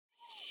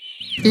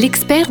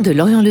L'expert de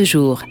Lorient le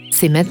jour,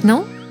 c'est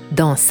maintenant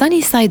dans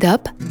Sunny Side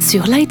Up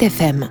sur Light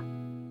FM.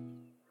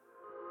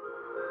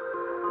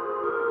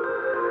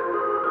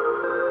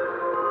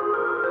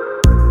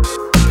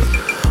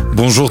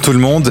 Bonjour tout le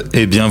monde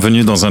et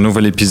bienvenue dans un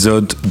nouvel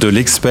épisode de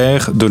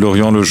l'expert de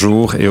Lorient le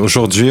jour. Et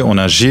aujourd'hui, on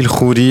a Gilles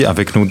Khoury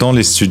avec nous dans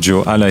les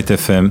studios à Light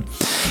FM,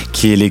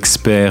 qui est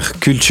l'expert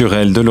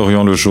culturel de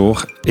Lorient le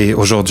jour. Et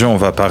aujourd'hui, on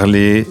va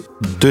parler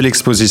de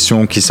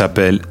l'exposition qui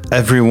s'appelle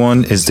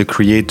Everyone is the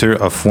creator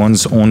of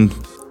one's own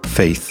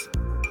faith,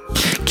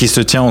 qui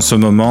se tient en ce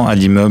moment à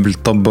l'immeuble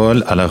Top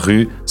Ball à la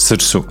rue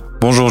Sursock.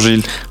 Bonjour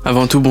Gilles.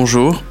 Avant tout,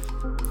 bonjour.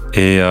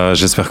 Et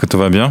j'espère que tout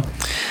va bien.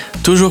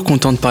 Toujours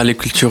content de parler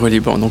culture au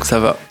Liban, donc ça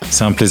va.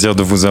 C'est un plaisir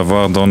de vous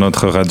avoir dans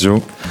notre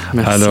radio.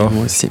 Merci, alors,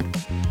 moi aussi.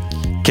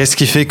 Qu'est-ce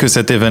qui fait que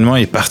cet événement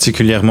est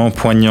particulièrement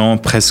poignant,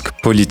 presque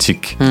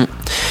politique ?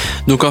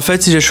 Donc en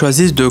fait, si j'ai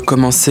choisi de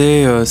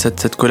commencer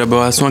cette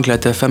collaboration avec la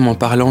TFM en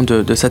parlant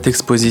de cette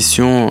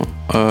exposition,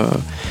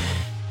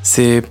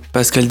 c'est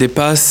parce qu'elle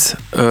dépasse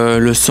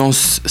le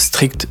sens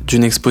strict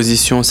d'une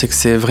exposition. C'est que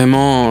c'est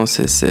vraiment...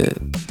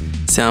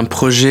 C'est un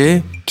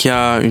projet qui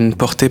a une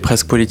portée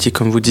presque politique,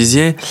 comme vous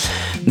disiez.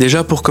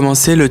 Déjà, pour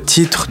commencer, le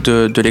titre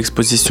de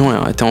l'exposition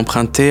a été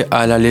emprunté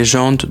à la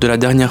légende de la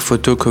dernière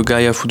photo que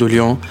Gaïa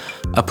Foudoulyan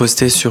a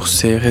postée sur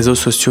ses réseaux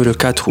sociaux le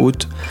 4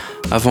 août,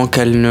 avant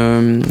qu'elle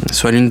ne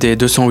soit l'une des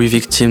 208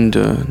 victimes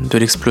de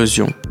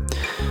l'explosion.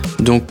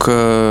 Donc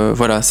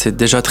voilà, c'est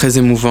déjà très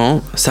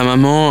émouvant. Sa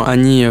maman,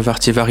 Annie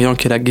Vartivarian,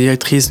 qui est la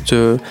directrice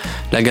de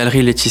la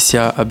galerie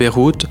Laetitia à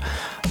Beyrouth,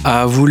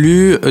 a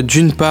voulu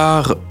d'une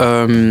part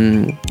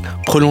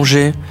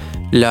prolonger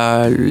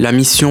la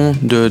mission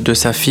de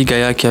sa fille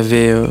Gaïa, qui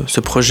avait ce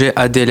projet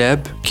Adeleb,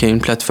 qui est une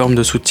plateforme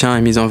de soutien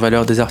et mise en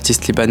valeur des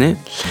artistes libanais,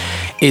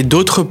 et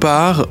d'autre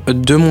part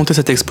de monter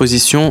cette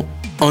exposition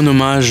en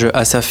hommage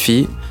à sa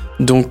fille.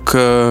 Donc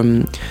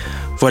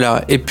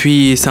voilà, et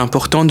puis c'est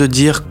important de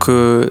dire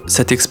que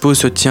cette expo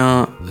se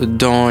tient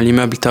dans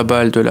l'immeuble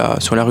Tabal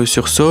sur la rue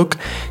Sursock,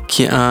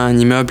 qui est un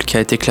immeuble qui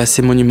a été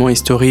classé monument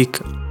historique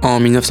en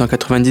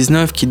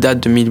 1999, qui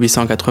date de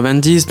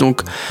 1890.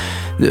 Donc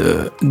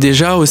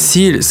déjà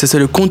aussi, c'est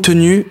le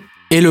contenu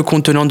et le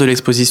contenant de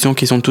l'exposition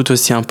qui sont tout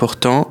aussi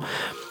importants.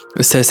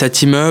 C'est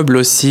cet immeuble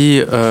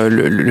aussi,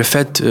 le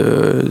fait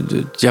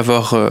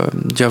d'avoir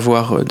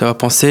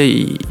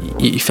pensé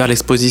y faire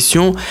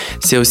l'exposition,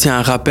 c'est aussi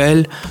un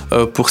rappel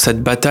pour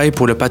cette bataille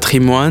pour le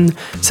patrimoine,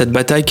 cette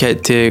bataille qui a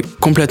été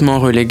complètement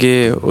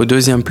reléguée au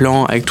deuxième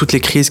plan avec toutes les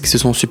crises qui se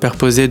sont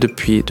superposées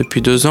depuis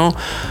 2 ans.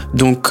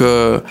 Donc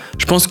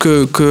je pense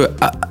que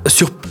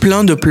sur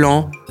plein de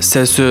plans,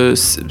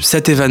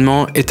 cet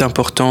événement est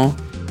important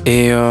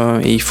et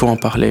il faut en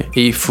parler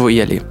et il faut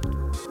y aller.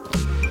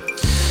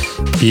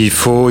 Il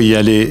faut y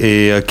aller.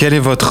 Et quelle est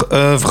votre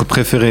œuvre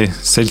préférée,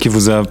 celle qui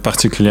vous a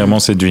particulièrement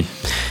séduit ?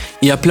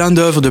 Il y a plein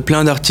d'œuvres de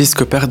plein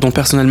d'artistes dont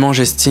personnellement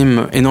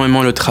j'estime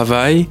énormément le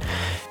travail.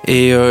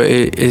 Et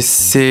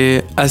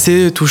c'est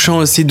assez touchant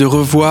aussi de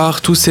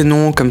revoir tous ces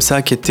noms comme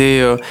ça qui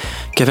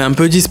avaient un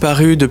peu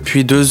disparu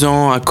depuis 2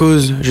 ans à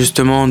cause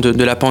justement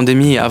de la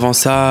pandémie. Et avant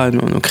ça,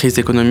 nos crises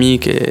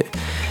économiques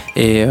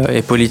et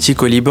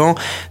politique au Liban.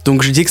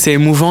 Donc je dis que c'est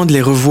émouvant de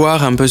les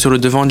revoir un peu sur le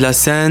devant de la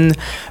scène.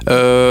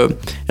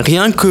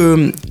 Rien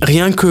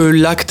que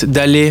l'acte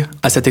d'aller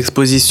à cette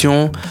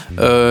exposition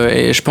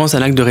est, je pense,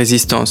 un acte de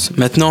résistance.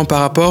 Maintenant, par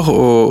rapport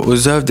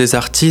aux œuvres des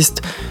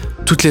artistes,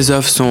 toutes les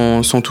œuvres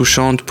sont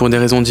touchantes pour des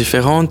raisons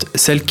différentes.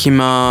 Celle qui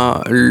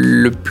m'a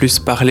le plus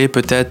parlé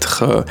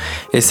peut-être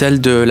est celle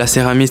de la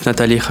céramiste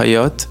Nathalie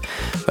Hayot,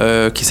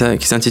 qui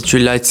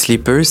s'intitule Light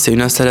Sleepers. C'est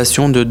une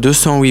installation de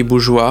 208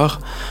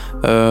 bougeoirs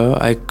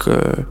avec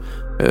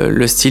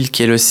le style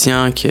qui est le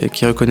sien, qui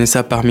est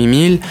reconnaissable parmi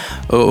 1000,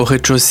 au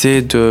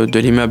rez-de-chaussée de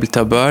l'immeuble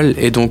Tabal.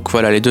 Et donc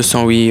voilà, les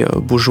 208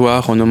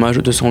 bougeoirs en hommage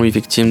aux 208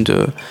 victimes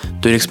de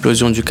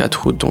l'explosion du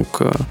 4 août.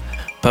 Donc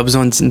pas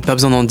besoin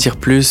d'en dire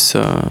plus,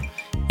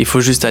 il faut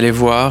juste aller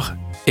voir.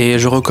 Et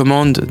je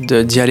recommande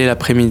d'y aller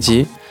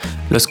l'après-midi,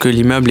 lorsque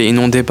l'immeuble est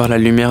inondé par la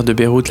lumière de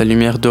Beyrouth, la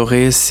lumière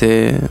dorée.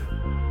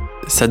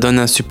 Ça donne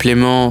un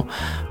supplément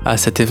à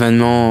cet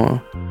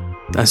événement,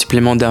 un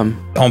supplément d'âme.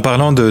 En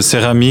parlant de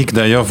céramique,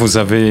 d'ailleurs, vous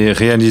avez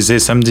réalisé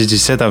samedi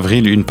 17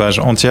 avril une page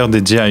entière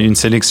dédiée à une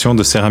sélection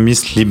de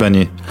céramistes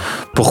libanais.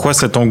 Pourquoi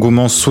cet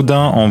engouement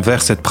soudain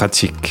envers cette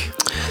pratique ?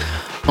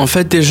 En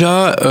fait,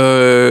 déjà,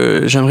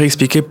 j'aimerais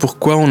expliquer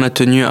pourquoi on a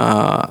tenu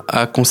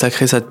à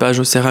consacrer cette page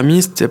aux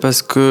céramistes. C'est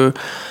parce que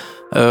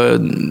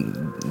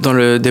dans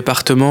le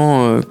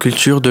département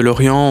culture de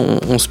Lorient,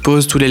 on se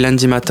pose tous les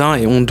lundis matins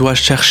et on doit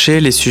chercher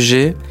les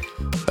sujets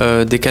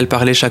desquels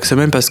parler chaque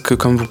semaine, parce que,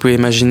 comme vous pouvez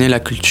imaginer, la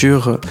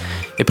culture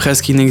est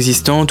presque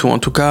inexistante, ou en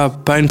tout cas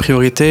pas une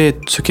priorité,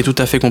 ce qui est tout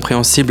à fait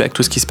compréhensible avec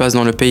tout ce qui se passe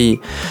dans le pays.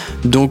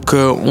 Donc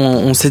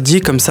on s'est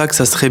dit comme ça que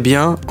ça serait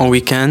bien en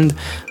week-end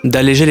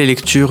d'alléger les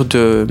lectures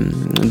de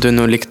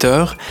nos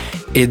lecteurs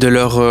et de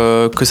leur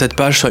que cette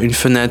page soit une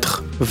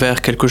fenêtre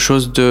vers quelque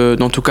chose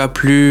d'en tout cas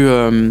plus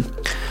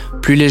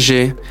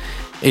léger.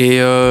 Et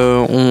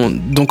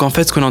donc en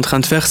fait, ce qu'on est en train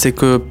de faire, c'est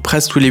que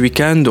presque tous les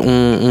week-ends,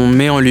 on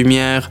met en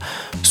lumière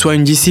soit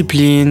une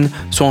discipline,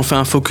 soit on fait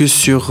un focus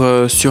sur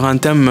un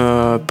thème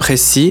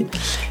précis.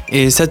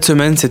 Et cette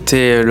semaine,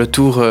 c'était le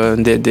tour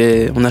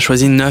on a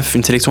choisi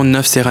une sélection de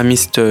 9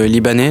 céramistes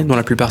libanais, dont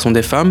la plupart sont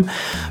des femmes,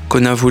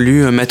 qu'on a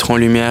voulu mettre en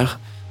lumière.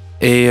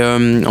 Et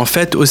en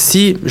fait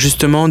aussi,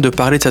 justement, de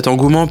parler de cet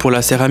engouement pour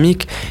la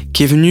céramique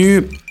qui est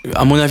venu,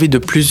 à mon avis,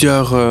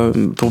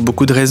 pour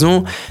beaucoup de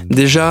raisons.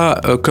 Déjà,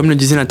 comme le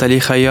disait Nathalie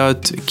Khayat,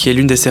 qui est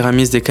l'une des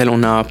céramistes desquelles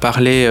on a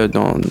parlé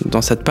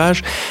dans cette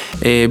page,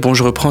 et bon,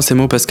 je reprends ces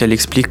mots parce qu'elle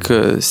explique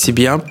si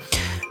bien.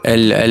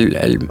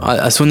 Elle,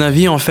 à son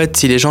avis, en fait,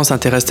 si les gens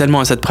s'intéressent tellement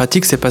à cette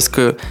pratique, c'est parce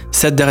que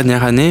cette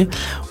dernière année,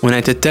 on a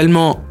été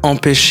tellement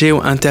empêchés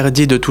ou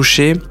interdits de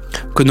toucher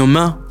que nos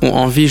mains ont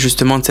envie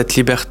justement de cette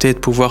liberté de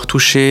pouvoir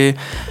toucher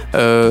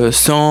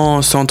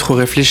sans trop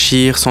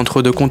réfléchir, sans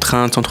trop de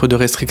contraintes, sans trop de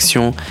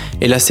restrictions.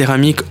 Et la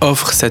céramique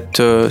offre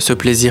ce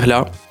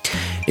plaisir-là.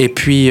 Et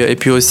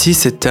puis aussi,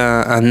 c'est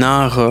un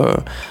art,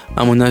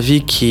 à mon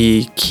avis,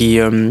 qui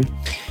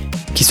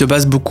se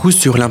base beaucoup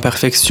sur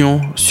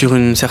l'imperfection, sur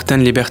une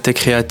certaine liberté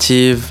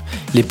créative.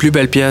 Les plus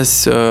belles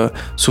pièces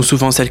sont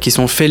souvent celles qui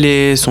sont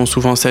fêlées, sont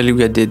souvent celles où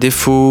il y a des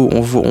défauts.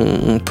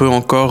 On peut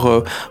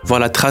encore voir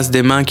la trace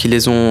des mains qui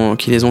les ont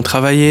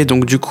travaillées.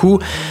 Donc du coup,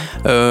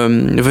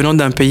 venant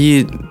d'un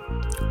pays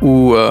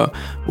où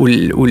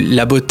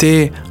la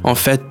beauté, en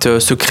fait,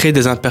 se crée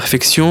des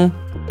imperfections,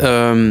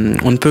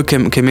 on ne peut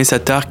qu'aimer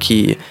cet art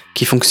qui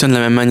fonctionne de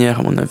la même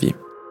manière, à mon avis.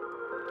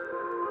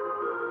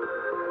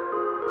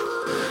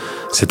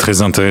 C'est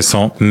très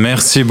intéressant.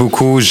 Merci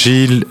beaucoup,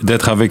 Gilles,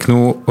 d'être avec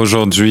nous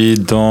aujourd'hui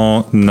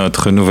dans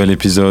notre nouvel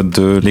épisode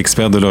de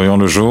l'Expert de l'Orient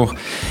le jour.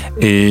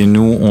 Et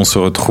nous, on se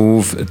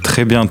retrouve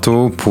très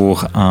bientôt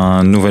pour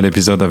un nouvel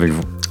épisode avec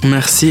vous.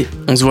 Merci.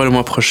 On se voit le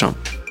mois prochain.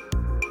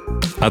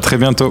 À très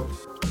bientôt.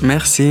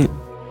 Merci.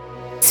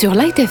 Sur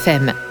Light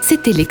FM,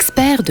 c'était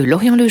l'Expert de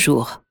l'Orient le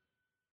jour.